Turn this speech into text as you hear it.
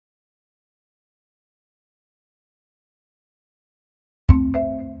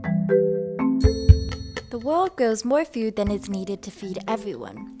The world grows more food than is needed to feed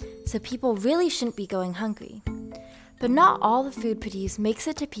everyone, so people really shouldn't be going hungry. But not all the food produced makes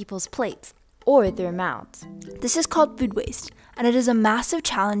it to people's plates or their mouths. This is called food waste, and it is a massive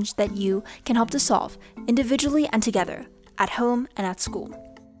challenge that you can help to solve, individually and together, at home and at school.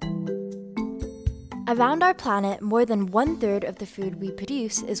 Around our planet, more than 1/3 of the food we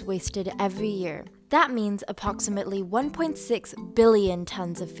produce is wasted every year. That means approximately 1.6 billion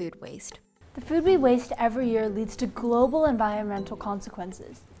tons of food waste. The food we waste every year leads to global environmental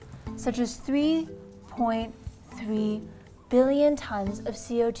consequences, such as 3.3 billion tons of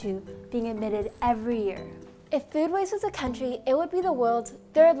CO2 being emitted every year. If food waste was a country, it would be the world's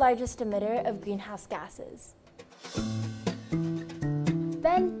 3rd largest emitter of greenhouse gases.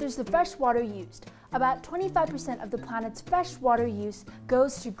 Then there's the fresh water used. About 25% of the planet's fresh water use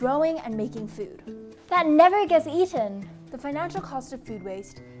goes to growing and making food. That never gets eaten. The financial cost of food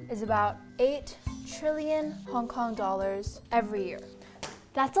waste is about 8 trillion Hong Kong dollars every year.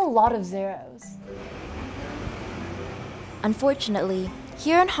 That's a lot of zeros. Unfortunately,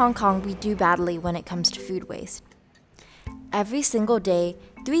 here in Hong Kong, we do badly when it comes to food waste. Every single day,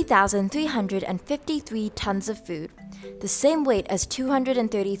 3,353 tons of food, the same weight as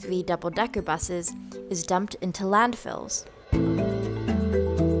 233 double-decker buses, is dumped into landfills.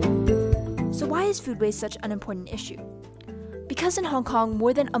 So why is food waste such an important issue? Because in Hong Kong,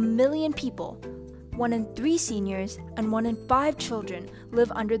 more than 1 million people, 1 in 3 seniors, and 1 in 5 children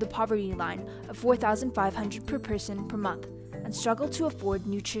live under the poverty line of 4,500 per person per month and struggle to afford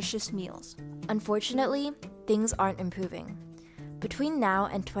nutritious meals. Unfortunately, things aren't improving. Between now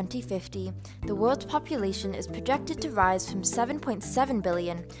and 2050, the world's population is projected to rise from 7.7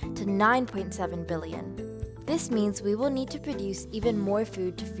 billion to 9.7 billion. This means we will need to produce even more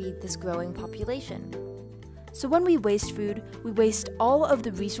food to feed this growing population. So when we waste food, we waste all of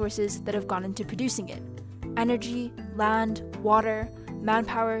the resources that have gone into producing it: energy, land, water,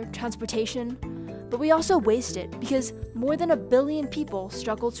 manpower, transportation. But we also waste it because more than 1 billion people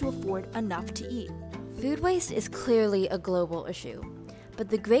struggle to afford enough to eat. Food waste is clearly a global issue, but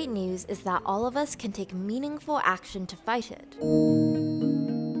the great news is that all of us can take meaningful action to fight it.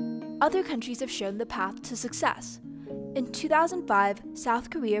 Other countries have shown the path to success. In 2005, South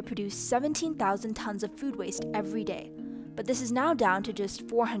Korea produced 17,000 tons of food waste every day, but this is now down to just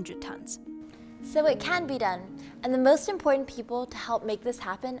 400 tons. So it can be done, and the most important people to help make this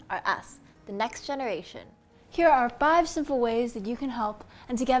happen are us, the next generation. Here are 5 simple ways that you can help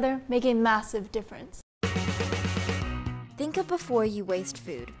and together make a massive difference. Think of before you waste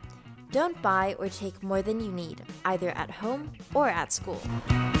food. Don't buy or take more than you need, either at home or at school.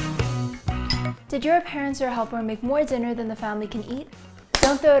 Did your parents or helper make more dinner than the family can eat?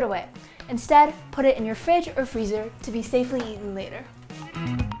 Don't throw it away. Instead, put it in your fridge or freezer to be safely eaten later.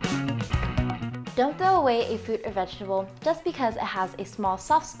 Don't throw away a fruit or vegetable just because it has a small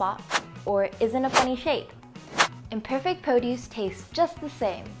soft spot or is in a funny shape. Imperfect produce tastes just the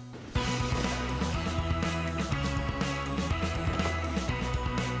same.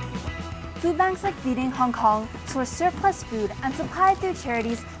 Food banks like Feeding Hong Kong source surplus food and supply it through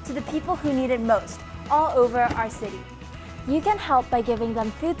charities to the people who need it most, all over our city. You can help by giving them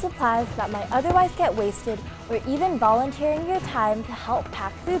food supplies that might otherwise get wasted, or even volunteering your time to help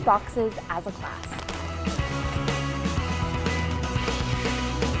pack food boxes as a class.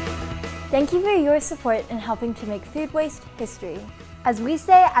 Thank you for your support in helping to make food waste history. As we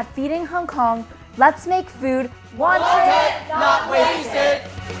say at Feeding Hong Kong, let's make food wanted, not wasted.